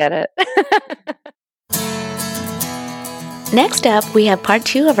get it. Next up, we have part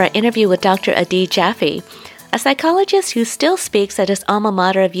 2 of our interview with Dr. Adi Jaffe, a psychologist who still speaks at his alma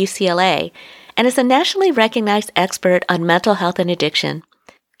mater of UCLA and is a nationally recognized expert on mental health and addiction.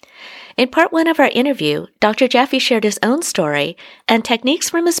 In part 1 of our interview, Dr. Jaffe shared his own story and techniques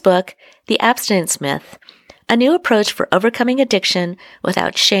from his book, The Abstinence Myth, a new approach for overcoming addiction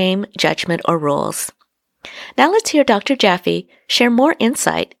without shame, judgment, or rules. Now let's hear Dr. Jaffe share more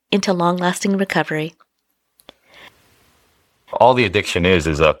insight into long-lasting recovery. All the addiction is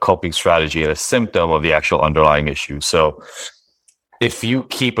a coping strategy and a symptom of the actual underlying issue. So if you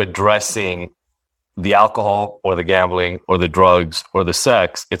keep addressing the alcohol or the gambling or the drugs or the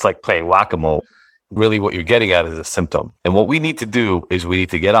sex, it's like playing whack-a-mole. Really what you're getting at is a symptom. And what we need to do is we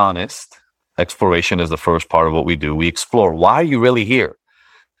need to get honest. Exploration is the first part of what we do. We explore, why are you really here?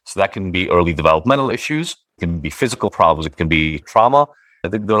 So that can be early developmental issues, it can be physical problems, it can be trauma. I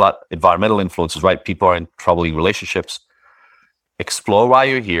think there are a lot of environmental influences, right? People are in troubling relationships. Explore why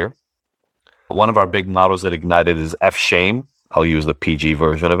you're here. One of our big mottos at Ignited is F-shame. I'll use the PG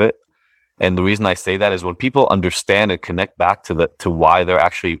version of it. And the reason I say that is when people understand and connect back to why they're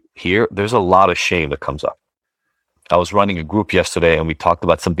actually here, there's a lot of shame that comes up. I was running a group yesterday and we talked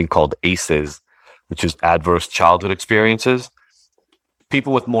about something called ACEs, which is adverse childhood experiences.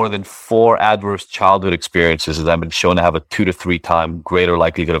 People with more than 4 adverse childhood experiences have been shown to have a 2 to 3 times greater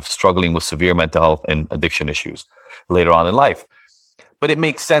likelihood of struggling with severe mental health and addiction issues later on in life. But it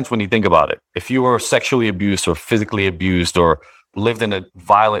makes sense when you think about it. If you were sexually abused or physically abused or lived in a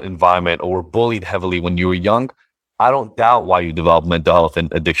violent environment or were bullied heavily when you were young, I don't doubt why you develop mental health and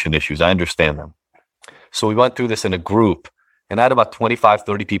addiction issues. I understand them. So we went through this in a group, and I had about 25,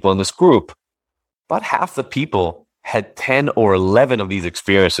 30 people in this group. About half the people had 10 or 11 of these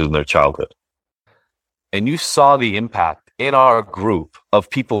experiences in their childhood. And you saw the impact in our group of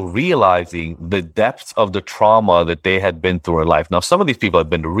people realizing the depths of the trauma that they had been through in life. Now, some of these people have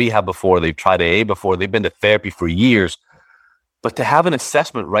been to rehab before, they've tried AA before, they've been to therapy for years. But to have an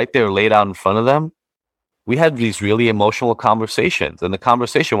assessment right there laid out in front of them, we had these really emotional conversations. And the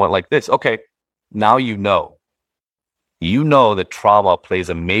conversation went like this. Okay, now you know that trauma plays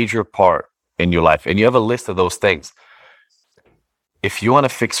a major part in your life. And you have a list of those things. If you want to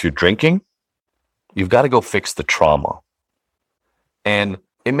fix your drinking, you've got to go fix the trauma. And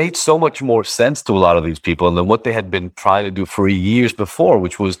it made so much more sense to a lot of these people than what they had been trying to do for years before,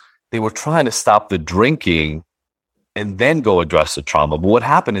 which was they were trying to stop the drinking and then go address the trauma. But what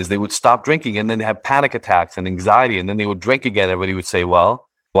happened is they would stop drinking and then have panic attacks and anxiety, and then they would drink again. Everybody would say, well,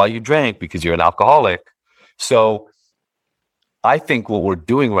 why you drank? Because you're an alcoholic. So I think what we're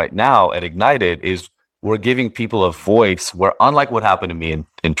doing right now at Ignited is we're giving people a voice where, unlike what happened to me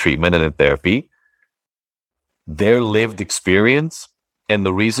in treatment and in therapy, their lived experience and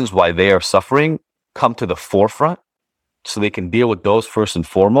the reasons why they are suffering come to the forefront so they can deal with those first and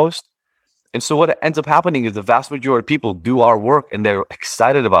foremost. And so what ends up happening is the vast majority of people do our work and they're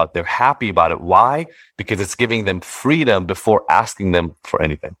excited about it. They're happy about it. Why? Because it's giving them freedom before asking them for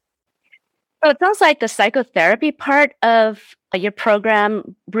anything. So it sounds like the psychotherapy part of your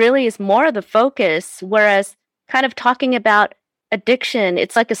program really is more of the focus, whereas kind of talking about addiction,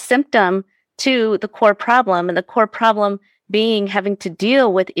 it's like a symptom to the core problem, and the core problem being having to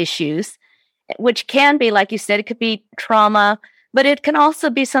deal with issues, which can be, like you said, it could be trauma, but it can also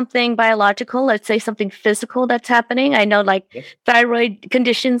be something biological, let's say something physical that's happening. I know like thyroid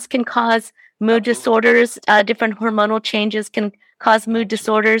conditions can cause mood disorders, different hormonal changes can cause mood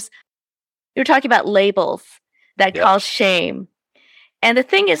disorders. You're talking about labels that cause shame. And the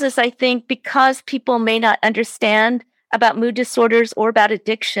thing is I think because people may not understand about mood disorders or about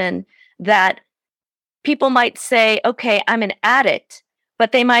addiction, that people might say, okay, I'm an addict,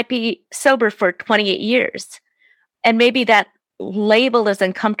 but they might be sober for 28 years. And maybe that label is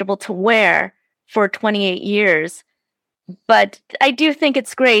uncomfortable to wear for 28 years. But I do think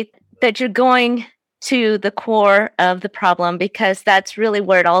it's great that you're going to the core of the problem, because that's really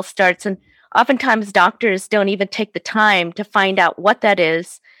where it all starts. And oftentimes doctors don't even take the time to find out what that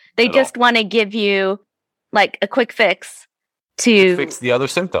is. They just want to give you like a quick fix to fix the other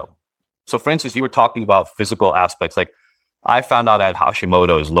symptom. So for instance, you were talking about physical aspects. Like I found out I had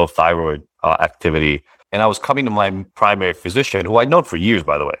Hashimoto's, low thyroid activity. And I was coming to my primary physician, who I'd known for years,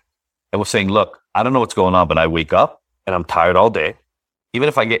 by the way, and was saying, look, I don't know what's going on, but I wake up and I'm tired all day. Even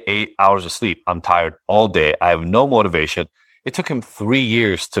if I get 8 hours of sleep, I'm tired all day. I have no motivation. It took him 3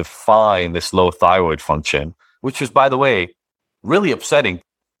 years to find this low thyroid function, which was, by the way, really upsetting.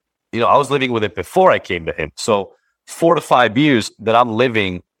 I was living with it before I came to him. So 4 to 5 years that I'm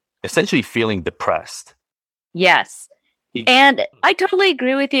living essentially feeling depressed. Yes. And I totally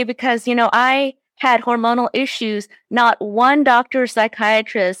agree with you because, I had hormonal issues. Not one doctor or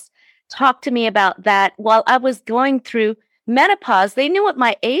psychiatrist talked to me about that while I was going through menopause. They knew what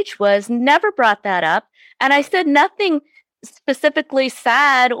my age was, never brought that up. And I said nothing specifically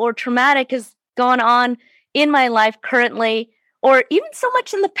sad or traumatic is going on in my life currently, or even so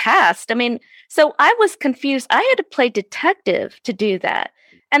much in the past. I mean, so I was confused. I had to play detective to do that.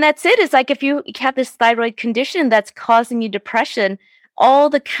 And that's it. It's like if you have this thyroid condition that's causing you depression, all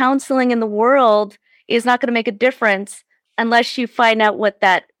the counseling in the world is not going to make a difference unless you find out what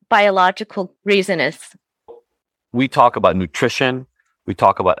that biological reason is. We talk about nutrition. We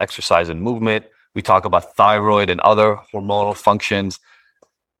talk about exercise and movement. We talk about thyroid and other hormonal functions.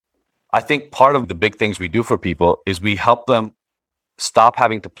 I think part of the big things we do for people is we help them stop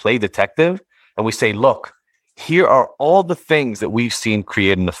having to play detective. And we say, look, here are all the things that we've seen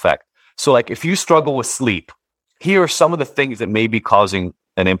create an effect. So like if you struggle with sleep, here are some of the things that may be causing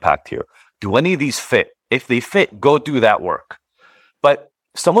an impact here. Do any of these fit? If they fit, go do that work. But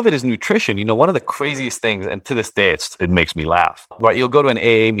some of it is nutrition. One of the craziest things, and to this day, it makes me laugh, right? You'll go to an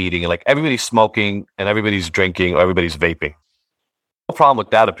AA meeting and like everybody's smoking and everybody's drinking or everybody's vaping. No problem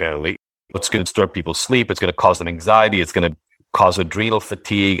with that, apparently. It's going to disturb people's sleep. It's going to cause them anxiety. It's going to cause adrenal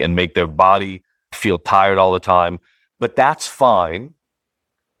fatigue and make their body feel tired all the time. But that's fine.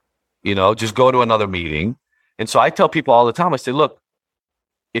 Just go to another meeting. And so I tell people all the time, I say, look,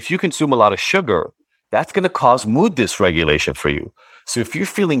 if you consume a lot of sugar, that's going to cause mood dysregulation for you. So if you're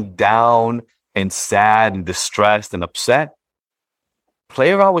feeling down and sad and distressed and upset,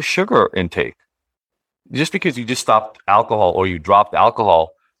 play around with sugar intake. Just because you just stopped alcohol or you dropped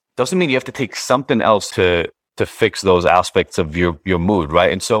alcohol doesn't mean you have to take something else to fix those aspects of your mood,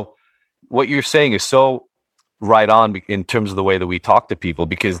 right? And so what you're saying is so right on in terms of the way that we talk to people,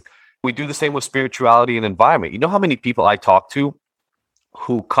 because we do the same with spirituality and environment. You know how many people I talk to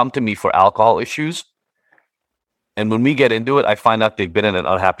who come to me for alcohol issues? And when we get into it, I find out they've been in an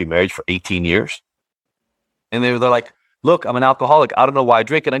unhappy marriage for 18 years. And they're like, look, I'm an alcoholic. I don't know why I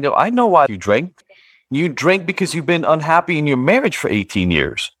drink. And I go, I know why you drink. You drink because you've been unhappy in your marriage for 18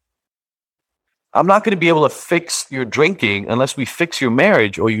 years. I'm not going to be able to fix your drinking unless we fix your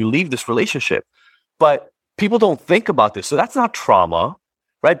marriage or you leave this relationship. But people don't think about this. So that's not trauma,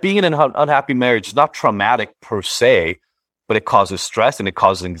 right? Being in an unhappy marriage is not traumatic per se, but it causes stress and it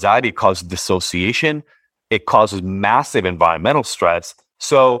causes anxiety. It causes dissociation. It causes massive environmental stress.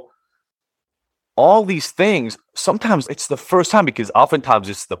 So all these things, sometimes it's the first time, because oftentimes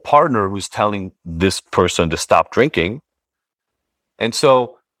it's the partner who's telling this person to stop drinking. And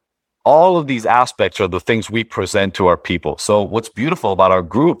so all of these aspects are the things we present to our people. So what's beautiful about our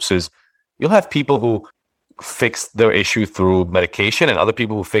groups is you'll have people who fix their issue through medication, and other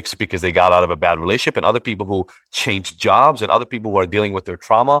people who fix it because they got out of a bad relationship, and other people who changed jobs, and other people who are dealing with their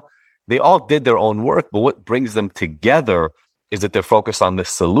trauma. They all did their own work, but what brings them together is that they're focused on the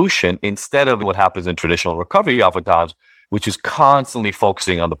solution instead of what happens in traditional recovery oftentimes, which is constantly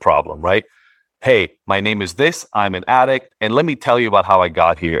focusing on the problem, right? Hey, my name is this, I'm an addict, and let me tell you about how I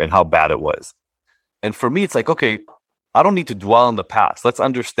got here and how bad it was. And for me, it's like, okay, I don't need to dwell on the past. Let's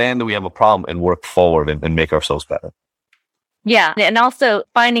understand that we have a problem and work forward and make ourselves better. Yeah. And also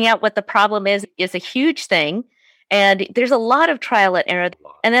finding out what the problem is a huge thing. And there's a lot of trial and error.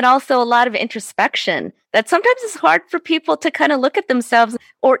 And then also a lot of introspection. that sometimes it's hard for people to kind of look at themselves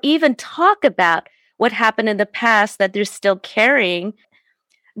or even talk about what happened in the past that they're still carrying.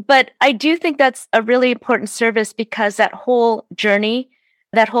 But I do think that's a really important service, because that whole journey,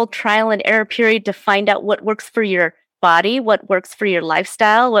 that whole trial and error period to find out what works for your body, what works for your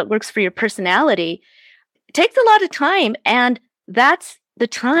lifestyle, what works for your personality, it takes a lot of time. And that's the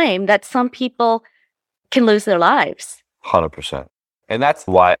time that some people can lose their lives. 100%. And that's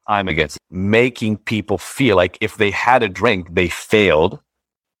why I'm against making people feel like if they had a drink, they failed.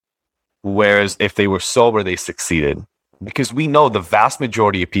 Whereas if they were sober, they succeeded. Because we know the vast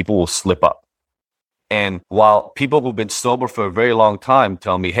majority of people will slip up. And while people who've been sober for a very long time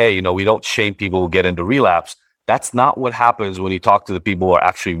tell me, hey, we don't shame people who get into relapse, that's not what happens when you talk to the people who are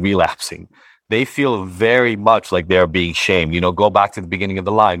actually relapsing. They feel very much like they're being shamed. Go back to the beginning of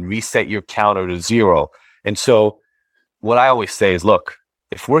the line, reset your counter to 0. And so what I always say is, look,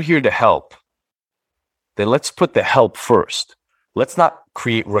 if we're here to help, then let's put the help first. Let's not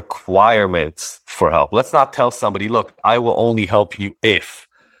create requirements for help. Let's not tell somebody, look, I will only help you if.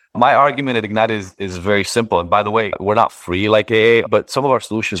 My argument at Ignite is very simple. And by the way, we're not free like AA, but some of our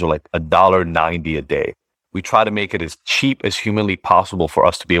solutions are like $1.90 a day. We try to make it as cheap as humanly possible for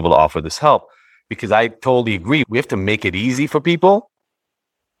us to be able to offer this help, because I totally agree. We have to make it easy for people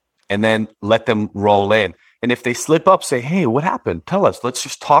and then let them roll in. And if they slip up, say, hey, what happened? Tell us. Let's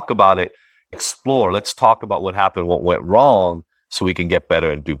just talk about it. Explore. Let's talk about what happened, what went wrong, so we can get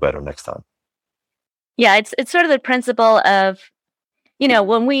better and do better next time. Yeah, it's sort of the principle of,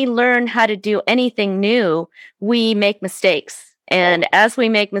 when we learn how to do anything new, we make mistakes. And as we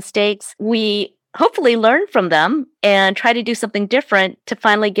make mistakes, we hopefully learn from them and try to do something different to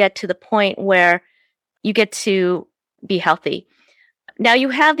finally get to the point where you get to be healthy. Now, you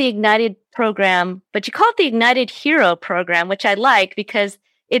have the Ignited program, but you call it the Ignited Hero program, which I like because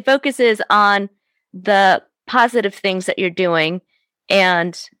it focuses on the positive things that you're doing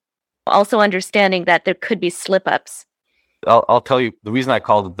and also understanding that there could be slip-ups. I'll tell you, the reason I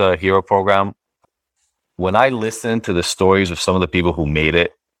called it the Hero program, when I listen to the stories of some of the people who made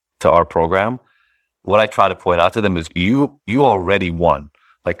it to our program, what I try to point out to them is you already won.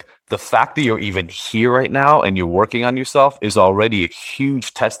 Like, the fact that you're even here right now and you're working on yourself is already a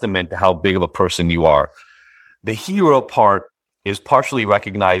huge testament to how big of a person you are. The hero part is partially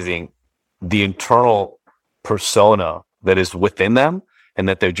recognizing the internal persona that is within them and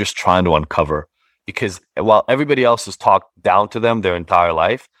that they're just trying to uncover. Because while everybody else has talked down to them their entire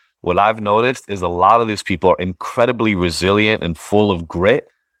life, what I've noticed is a lot of these people are incredibly resilient and full of grit.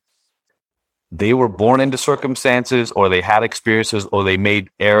 They were born into circumstances, or they had experiences, or they made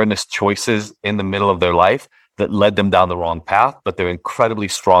erroneous choices in the middle of their life that led them down the wrong path, but they're incredibly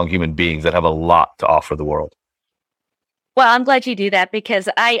strong human beings that have a lot to offer the world. Well, I'm glad you do that, because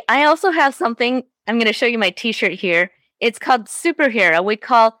I also have something. I'm going to show you my t-shirt here. It's called Superhero. We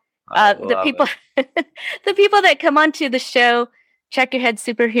call the people the people that come onto the show Check Your Head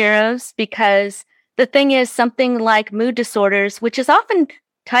superheroes, because the thing is, something like mood disorders, which is often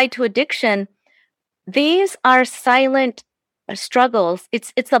tied to addiction, these are silent struggles.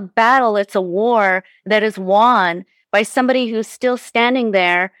 It's a battle. It's a war that is won by somebody who's still standing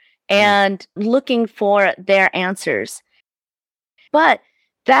there and looking for their answers. But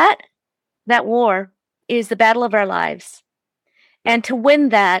that war is the battle of our lives. And to win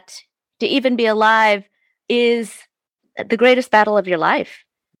that, to even be alive, is the greatest battle of your life.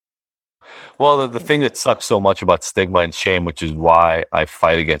 Well, the thing that sucks so much about stigma and shame, which is why I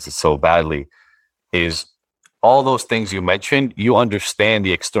fight against it so badly, is all those things you mentioned, you understand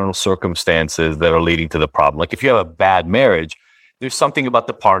the external circumstances that are leading to the problem. Like, if you have a bad marriage, there's something about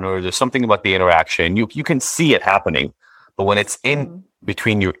the partner, there's something about the interaction. You can see it happening. But when it's in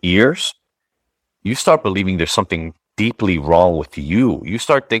between your ears, you start believing there's something deeply wrong with you. You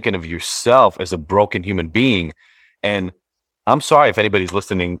start thinking of yourself as a broken human being. And I'm sorry if anybody's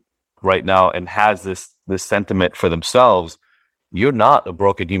listening right now and has this sentiment for themselves. You're not a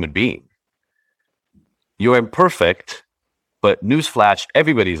broken human being. You're imperfect, but newsflash,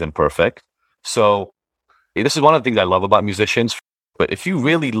 everybody's imperfect. So this is one of the things I love about musicians. But if you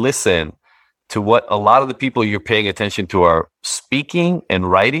really listen to what a lot of the people you're paying attention to are speaking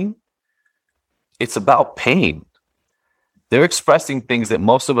and writing, it's about pain. They're expressing things that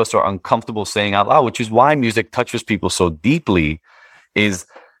most of us are uncomfortable saying out loud, which is why music touches people so deeply, is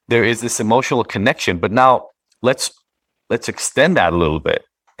there is this emotional connection. But now let's extend that a little bit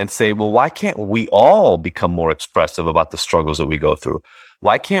and say, well, why can't we all become more expressive about the struggles that we go through?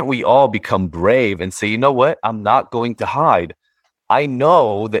 Why can't we all become brave and say, you know what? I'm not going to hide. I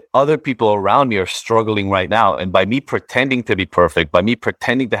know that other people around me are struggling right now. And by me pretending to be perfect, by me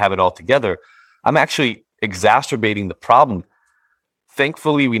pretending to have it all together, I'm actually exacerbating the problem.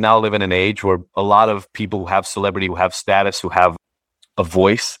 Thankfully, we now live in an age where a lot of people who have celebrity, who have status, who have a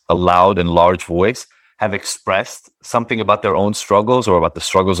voice, a loud and large voice, have expressed something about their own struggles or about the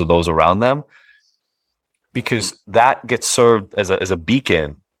struggles of those around them, because that gets served as a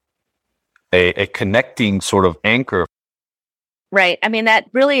beacon, a connecting sort of anchor. Right. I mean, that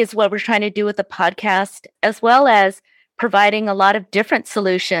really is what we're trying to do with the podcast, as well as providing a lot of different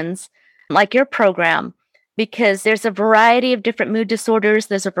solutions like your program, because there's a variety of different mood disorders,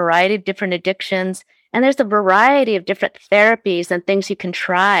 there's a variety of different addictions, and there's a variety of different therapies and things you can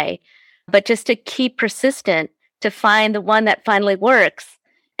try. But just to keep persistent, to find the one that finally works,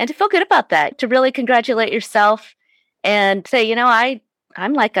 and to feel good about that, to really congratulate yourself and say, you know,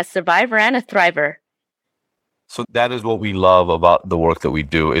 I'm like a survivor and a thriver. So that is what we love about the work that we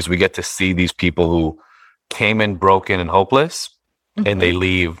do, is we get to see these people who came in broken and hopeless, and they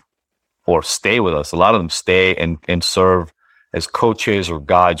leave or stay with us. A lot of them stay and serve as coaches or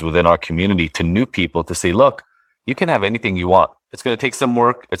guides within our community to new people to say, look, you can have anything you want. It's going to take some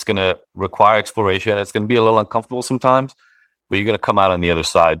work. It's going to require exploration. It's going to be a little uncomfortable sometimes, but you're going to come out on the other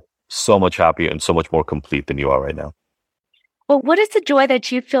side so much happier and so much more complete than you are right now. Well, what is the joy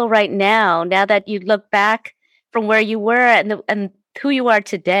that you feel right now that you look back from where you were and who you are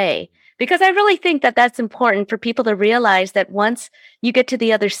today? Because I really think that that's important for people to realize that once you get to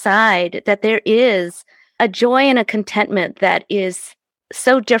the other side, that there is a joy and a contentment that is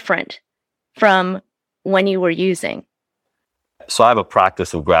so different from when you were using. So I have a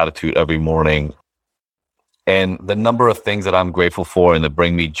practice of gratitude every morning. And the number of things that I'm grateful for and that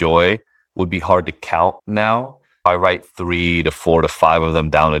bring me joy would be hard to count now. I write 3 to 4 to 5 of them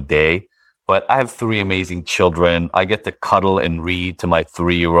down a day. But I have 3 amazing children. I get to cuddle and read to my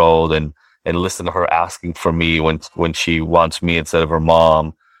 3-year-old and listen to her asking for me when she wants me instead of her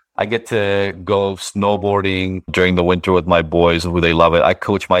mom. I get to go snowboarding during the winter with my boys who they love it. I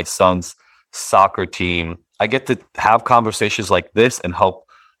coach my son's soccer team. I get to have conversations like this and help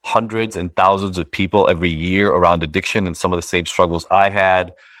hundreds and thousands of people every year around addiction and some of the same struggles I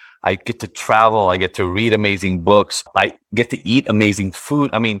had. I get to travel. I get to read amazing books. I get to eat amazing food.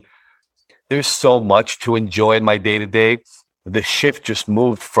 I mean, there's so much to enjoy in my day-to-day. The shift just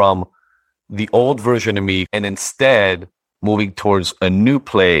moved from the old version of me and instead moving towards a new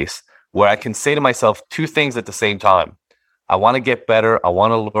place where I can say to myself 2 things at the same time. I want to get better. I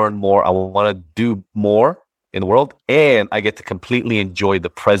want to learn more. I want to do more in the world. And I get to completely enjoy the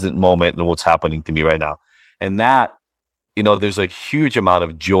present moment and what's happening to me right now. And that, there's a huge amount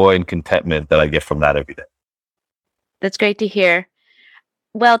of joy and contentment that I get from that every day. That's great to hear.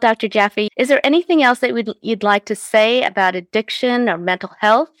 Well, Dr. Jaffe, is there anything else that you'd like to say about addiction or mental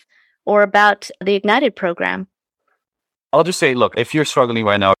health or about the Ignited program? I'll just say, look, if you're struggling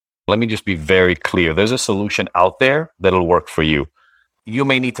right now, let me just be very clear. There's a solution out there that'll work for you. You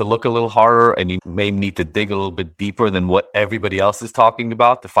may need to look a little harder and you may need to dig a little bit deeper than what everybody else is talking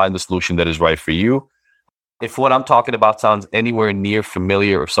about to find the solution that is right for you. If what I'm talking about sounds anywhere near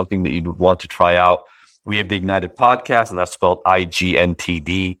familiar or something that you'd want to try out, we have the Ignited podcast, and that's spelled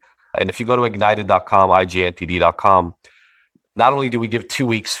IGNTD. And if you go to ignited.com, IGNTD.com, not only do we give 2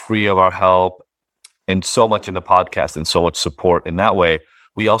 weeks free of our help and so much in the podcast and so much support in that way,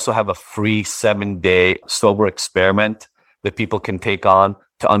 we also have a free 7-day sober experiment that people can take on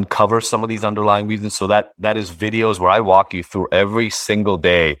to uncover some of these underlying reasons. So that is videos where I walk you through every single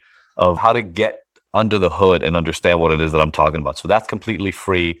day of how to get under the hood and understand what it is that I'm talking about. So that's completely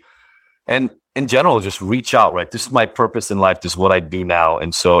free. And in general, just reach out, right? This is my purpose in life. This is what I do now.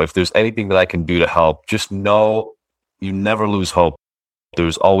 And so if there's anything that I can do to help, just know you never lose hope.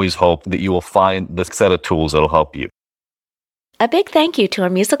 There's always hope that you will find the set of tools that'll help you. A big thank you to our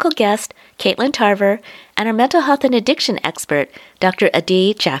musical guest, Caitlin Tarver, and our mental health and addiction expert, Dr.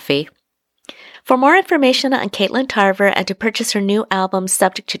 Adi Jaffe. For more information on Caitlin Tarver and to purchase her new album,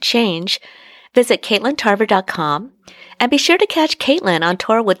 Subject to Change, visit CaitlinTarver.com and be sure to catch Caitlin on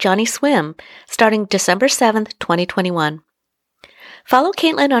tour with Johnny Swim starting December 7th, 2021. Follow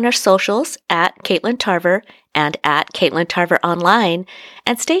Caitlin on her socials at Caitlin Tarver and at Caitlin Tarver Online,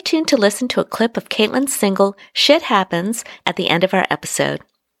 and stay tuned to listen to a clip of Caitlin's single, Shit Happens, at the end of our episode.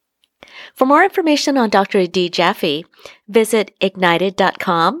 For more information on Dr. Adi Jaffe, visit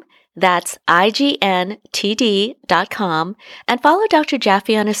ignited.com, that's IGNTD.com, and follow Dr.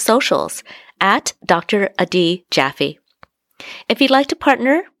 Jaffe on his socials at Dr. Adi Jaffe. If you'd like to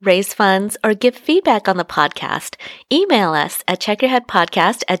partner, raise funds, or give feedback on the podcast, email us at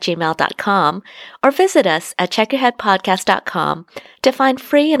checkyourheadpodcast@gmail.com or visit us at checkyourheadpodcast.com to find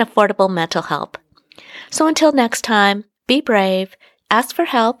free and affordable mental help. So until next time, be brave, ask for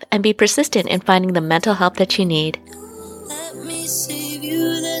help, and be persistent in finding the mental help that you need. Let me save you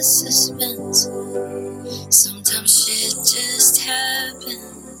the suspense. Sometimes shit just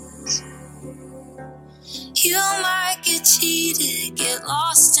happens. You might get cheated, get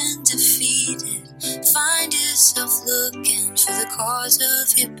lost and defeated. Find yourself looking for the cause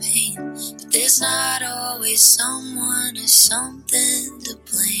of your pain. But there's not always someone or something to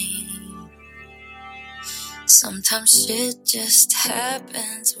blame. Sometimes shit just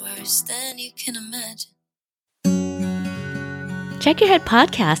happens worse than you can imagine. Check Your Head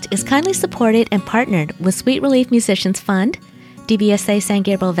podcast is kindly supported and partnered with Sweet Relief Musicians Fund, DBSA San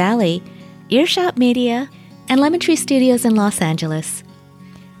Gabriel Valley, Earshot Media, and Lemon Tree Studios in Los Angeles.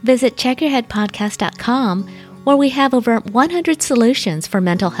 Visit checkyourheadpodcast.com, where we have over 100 solutions for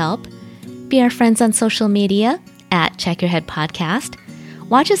mental help. Be our friends on social media at Check Your Head Podcast.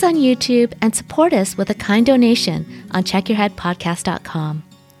 Watch us on YouTube and support us with a kind donation on checkyourheadpodcast.com.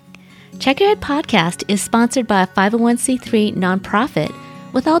 Check Your Head Podcast is sponsored by a 501c3 nonprofit,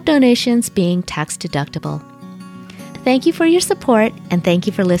 with all donations being tax deductible. Thank you for your support, and thank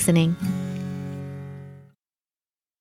you for listening.